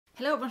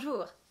Hello,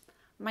 bonjour!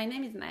 My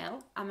name is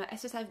Nael, I'm a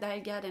SSF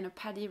dive guide and a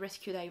PADI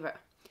rescue diver.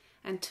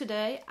 And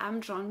today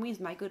I'm joined with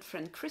my good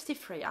friend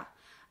Crazydivers,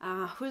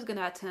 who's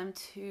gonna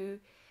attempt to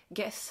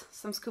guess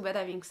some scuba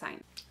diving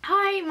sign.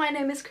 Hi, my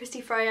name is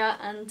Crazydivers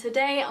and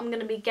today I'm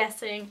going to be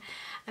guessing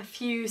a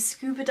few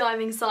scuba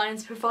diving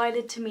signs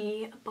provided to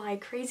me by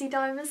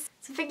Crazydivers.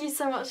 So thank you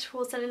so much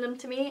for sending them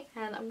to me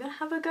and I'm going to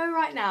have a go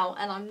right now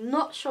and I'm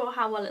not sure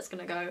how well it's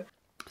going to go.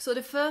 So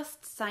the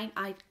first sign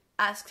I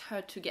asked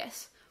her to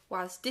guess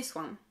was this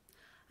one.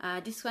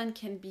 This one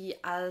can be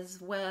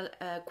as well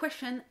a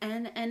question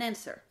and an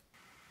answer.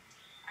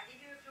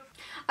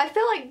 I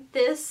feel like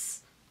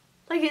this,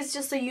 it's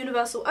just a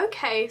universal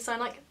okay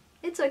sign, like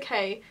it's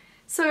okay.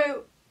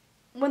 So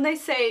when they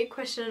say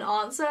question and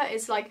answer,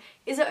 it's like,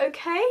 is it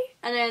okay?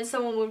 And then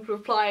someone would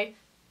reply,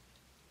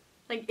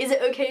 like, is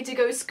it okay to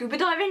go scuba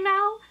diving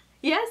now?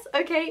 Yes?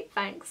 Okay,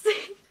 thanks.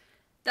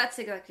 That's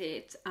exactly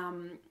it.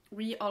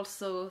 We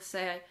also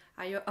say,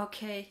 are you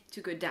okay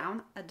to go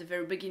down at the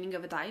very beginning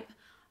of a dive?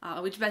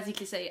 Which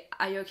basically say,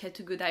 are you okay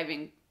to go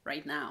diving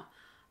right now?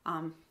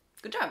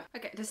 Good job.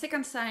 Okay, the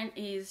second sign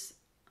is,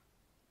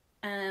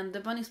 and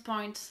the bonus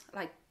point,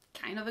 like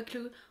kind of a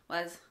clue,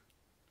 was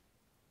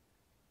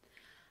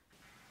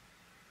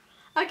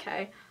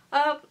okay.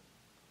 For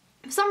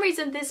some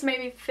reason this made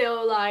me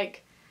feel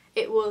like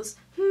it was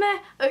meh,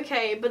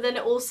 okay, but then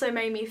it also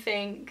made me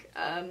think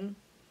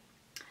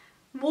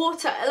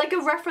water, like a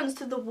reference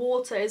to the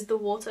water. Is the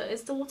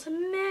water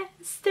meh,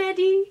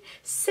 steady,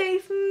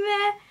 safe,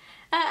 meh?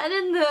 And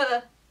then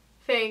the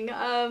thing,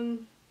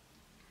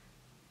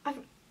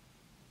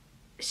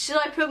 should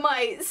I put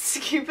my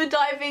scuba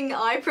diving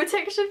eye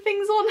protection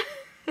things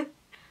on?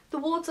 The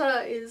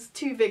water is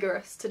too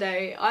vigorous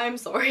today. I'm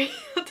sorry.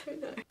 I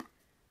don't know.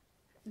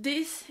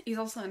 This is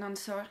also an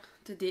answer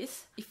to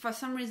this. If for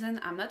some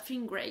reason I'm not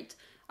feeling great,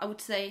 I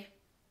would say,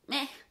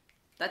 meh,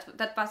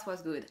 that part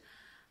was good.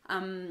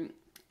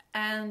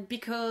 And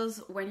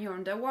because when you're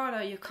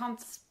underwater, you can't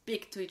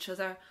speak to each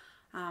other.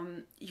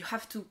 You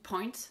have to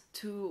point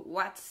to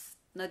what's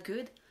not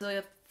good. So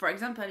if, for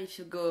example, if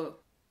you go,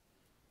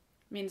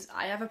 means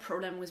I have a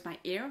problem with my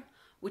ear,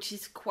 which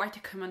is quite a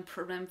common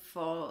problem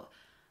for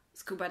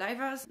scuba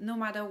divers. No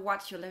matter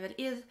what your level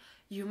is,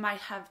 you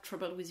might have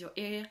trouble with your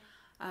ear,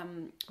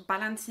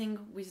 balancing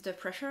with the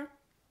pressure.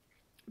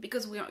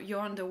 Because you're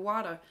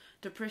underwater,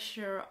 the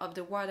pressure of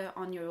the water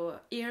on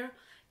your ear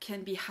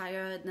can be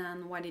higher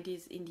than what it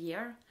is in the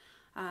air.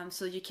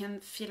 So you can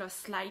feel a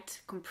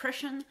slight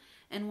compression,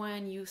 and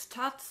when you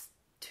start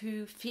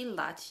to feel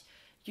that,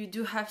 you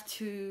do have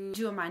to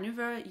do a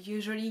maneuver.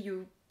 Usually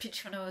you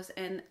pitch your nose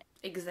and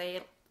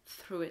exhale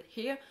through it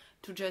here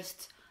to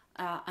just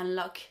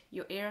unlock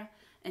your ear.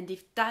 And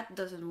if that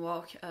doesn't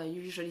work,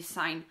 you usually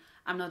sign,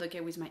 I'm not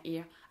okay with my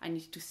ear, I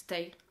need to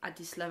stay at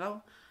this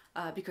level.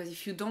 Because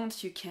if you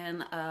don't, you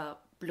can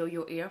blow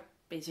your ear,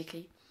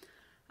 basically.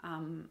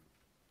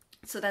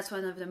 So that's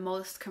one of the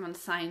most common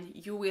signs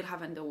you will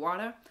have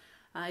underwater.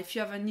 If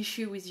you have an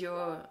issue with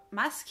your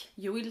mask,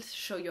 you will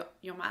show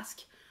your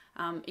mask.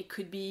 It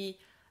could be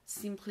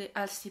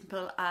as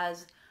simple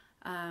as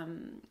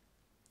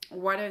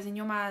water is in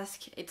your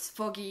mask, it's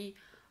foggy,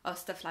 or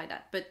stuff like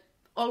that. But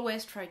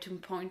always try to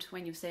point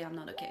when you say I'm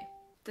not okay.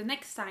 The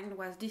next sign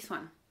was this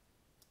one.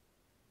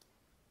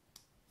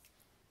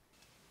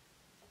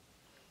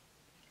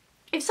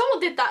 If someone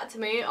did that to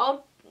me,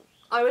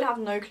 I would have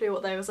no clue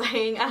what they were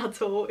saying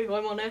at all, if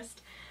I'm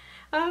honest.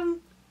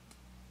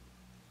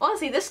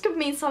 Honestly, this could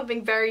mean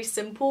something very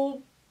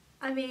simple.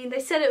 I mean, they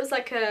said it was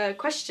like a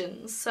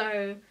question,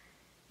 so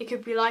it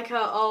could be like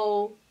I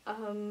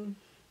don't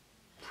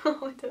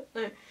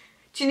know.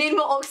 Do you need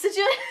more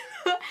oxygen?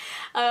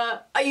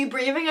 Are you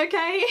breathing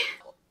okay?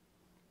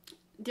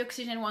 The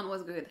oxygen one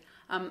was good.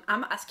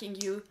 I'm asking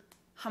you,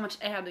 how much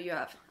air do you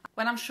have?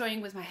 What I'm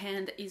showing with my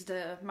hand is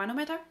the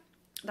manometer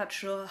that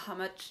shows how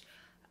much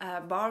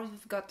bar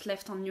you've got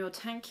left on your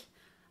tank.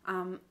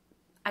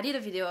 I did a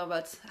video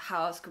about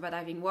how scuba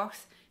diving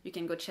works. You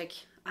can go check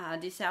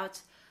this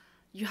out.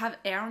 You have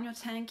air on your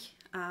tank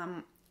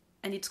and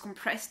it's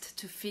compressed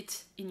to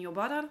fit in your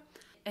bottle,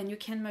 and you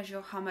can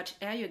measure how much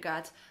air you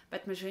got by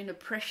measuring the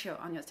pressure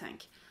on your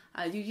tank.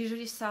 You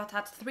usually start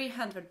at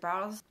 300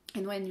 bars,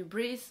 and when you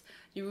breathe,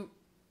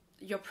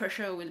 your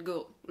pressure will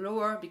go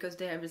lower because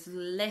there is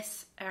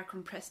less air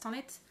compressed on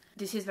it.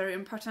 This is very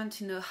important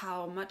to know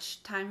how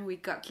much time we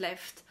got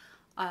left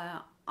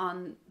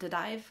on the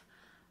dive.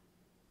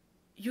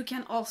 You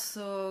can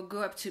also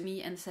go up to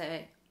me and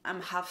say,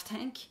 I'm half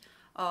tank,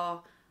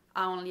 or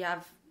I only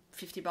have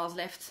 50 bars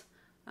left.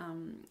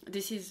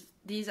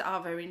 These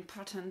are very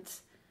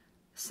important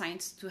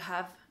signs to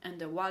have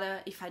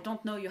underwater. If I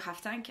don't know your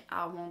half tank,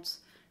 I won't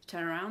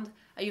turn around.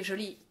 I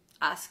usually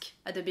ask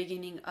at the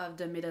beginning of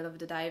the middle of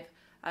the dive,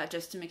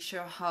 just to make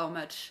sure how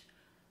much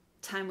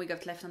time we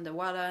got left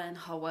underwater and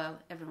how well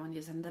everyone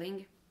is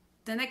handling.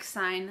 The next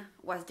sign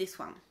was this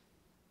one.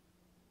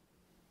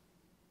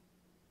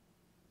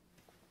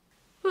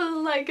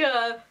 Well,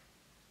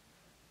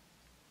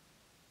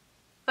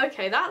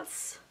 okay,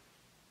 that's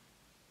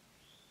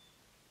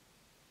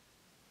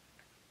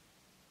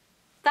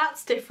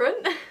that's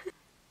different.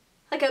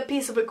 Like a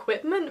piece of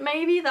equipment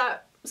maybe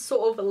that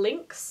sort of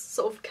links,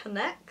 sort of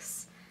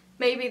connects.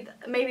 Maybe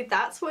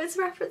that's what it's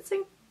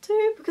referencing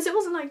to, because it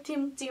wasn't like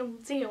dim dim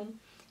dim.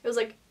 It was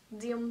like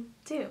dim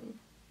dim.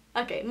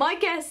 Okay, my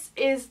guess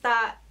is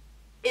that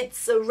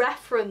it's a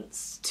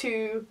reference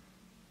to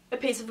a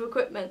piece of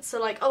equipment. So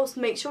like, oh,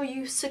 so make sure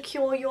you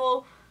secure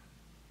your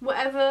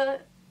whatever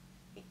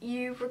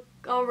you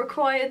are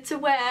required to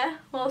wear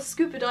while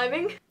scuba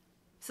diving.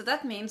 So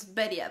that means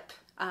buddy up.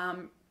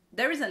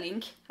 There is a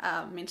link,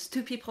 means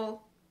two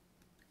people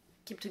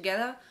keep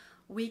together.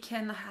 We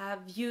can have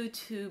you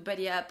to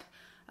buddy up.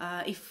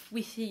 If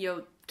we see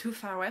you're too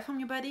far away from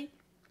your buddy,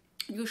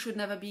 you should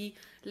never be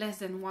less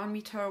than 1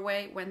 meter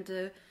away when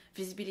the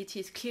visibility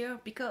is clear,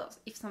 because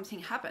if something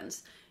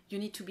happens, you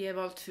need to be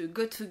able to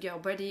go to your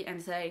buddy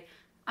and say,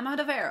 I'm out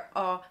of air,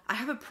 or I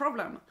have a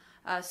problem.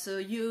 So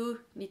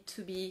you need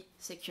to be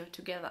secure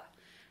together.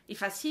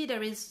 If I see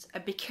there is a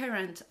big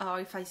current, or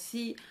if I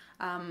see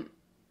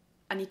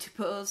I need to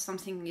pause,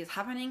 something is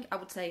happening, I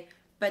would say,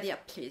 buddy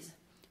up please.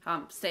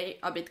 Stay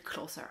a bit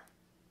closer.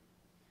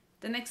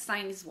 The next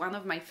sign is one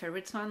of my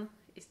favorites one,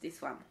 is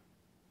this one.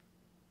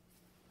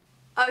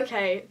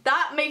 Okay,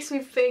 that makes me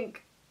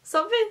think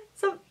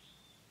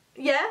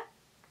yeah,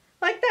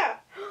 like that.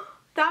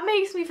 That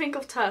makes me think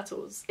of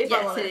turtles, if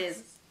I'm honest. Yes, it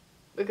is.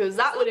 Because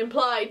that would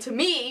imply to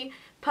me,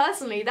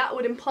 personally, that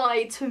would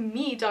imply to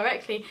me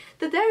directly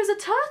that there is a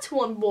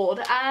turtle on board,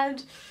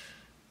 and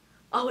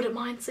I wouldn't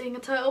mind seeing a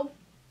turtle.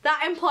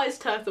 That implies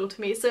turtle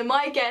to me, so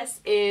my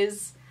guess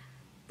is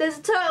there's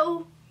a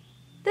turtle.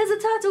 There's a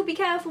turtle, be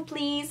careful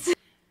please.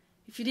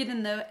 If you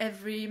didn't know,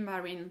 every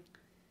marine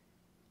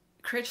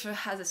creature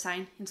has a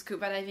sign in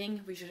scuba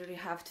diving. We usually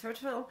have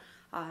turtle,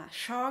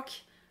 shark,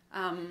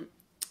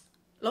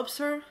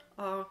 lobster,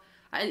 or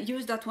I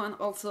use that one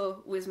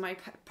also with my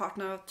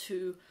partner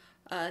to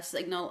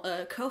signal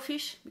a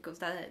crawfish, because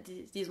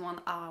these ones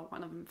are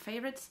one of my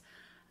favorites.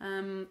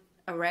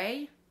 A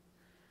ray,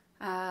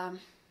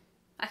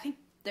 I think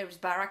there's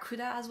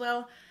barracuda as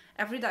well.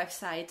 Every dive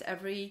site,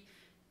 every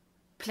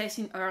place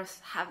in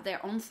Earth have their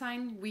own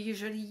sign. We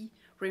usually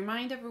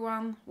remind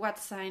everyone what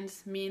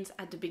signs means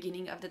at the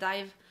beginning of the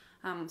dive,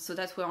 so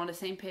that we're on the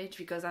same page,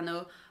 because I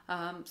know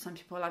some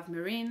people have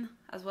marine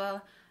as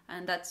well,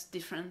 and that's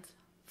different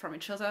from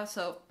each other.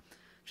 So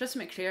just to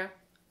make clear,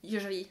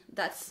 usually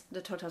that's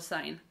the total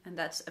sign, and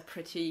that's a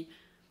pretty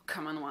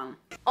common one.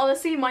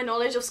 Honestly, my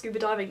knowledge of scuba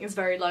diving is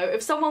very low.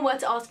 If someone were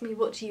to ask me,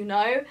 what do you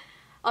know?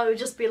 I would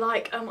just be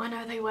like, I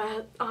know they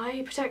wear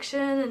eye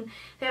protection and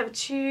they have a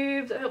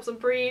tube that helps them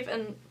breathe,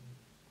 and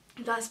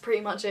that's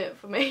pretty much it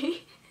for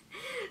me.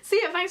 So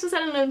yeah, thanks for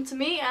sending them to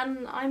me,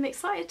 and I'm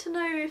excited to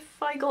know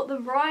if I got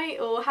them right,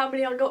 or how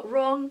many I got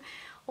wrong,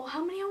 or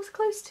how many I was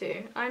close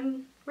to.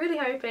 I'm really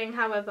hoping,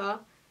 however,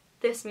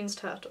 this means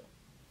turtle.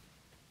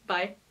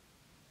 Bye.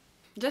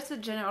 Just a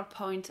general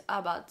point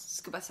about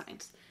scuba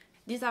signs.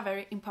 These are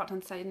very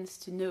important signs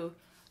to know,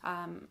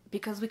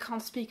 because we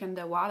can't speak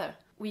underwater.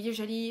 We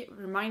usually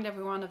remind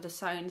everyone of the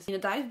signs in a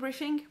dive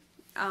briefing,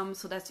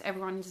 so that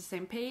everyone is on the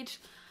same page.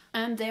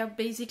 And they are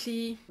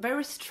basically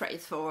very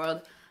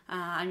straightforward.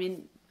 I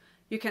mean,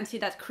 you can see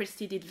that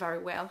Christy did very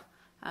well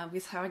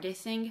with her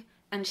guessing,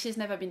 and she's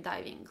never been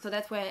diving. So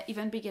that's where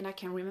even beginner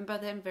can remember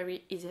them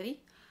very easily.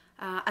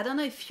 I don't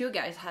know if you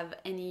guys have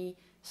any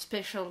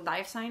special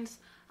dive signs.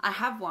 I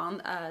have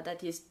one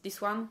that is this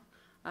one,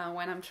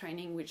 when I'm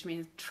training, which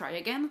means try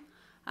again.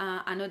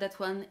 I know that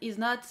one is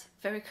not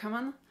very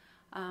common.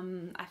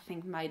 I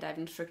think my dive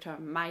instructor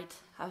might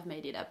have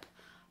made it up.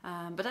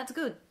 But that's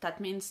good. That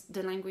means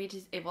the language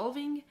is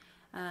evolving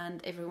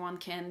and everyone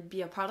can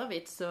be a part of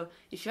it. So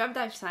if you have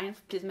dive signs,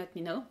 please let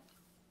me know.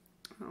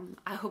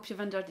 I hope you've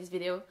enjoyed this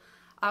video.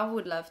 I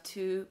would love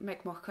to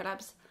make more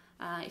collabs.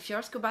 If you're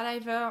a scuba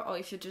diver, or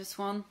if you just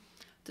want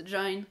to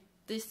join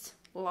this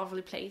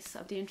lovely place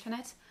of the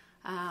internet,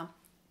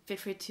 feel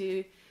free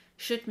to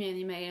shoot me an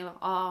email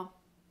or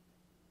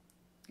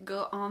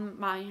go on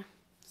my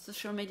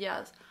social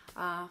medias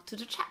to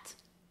the chat.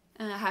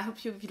 I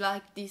hope you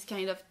like this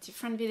kind of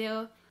different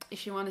video.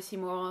 If you want to see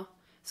more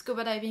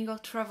scuba diving or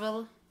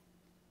travel,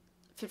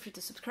 feel free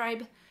to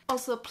subscribe.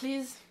 Also,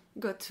 please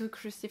go to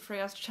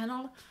Crazydivers'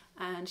 channel,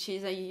 and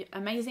she's an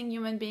amazing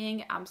human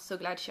being. I'm so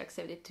glad she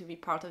accepted to be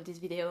part of this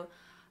video.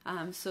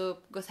 So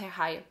go say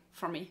hi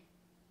from me,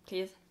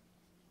 please.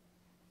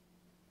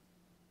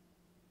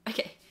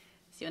 Okay,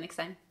 see you next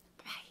time.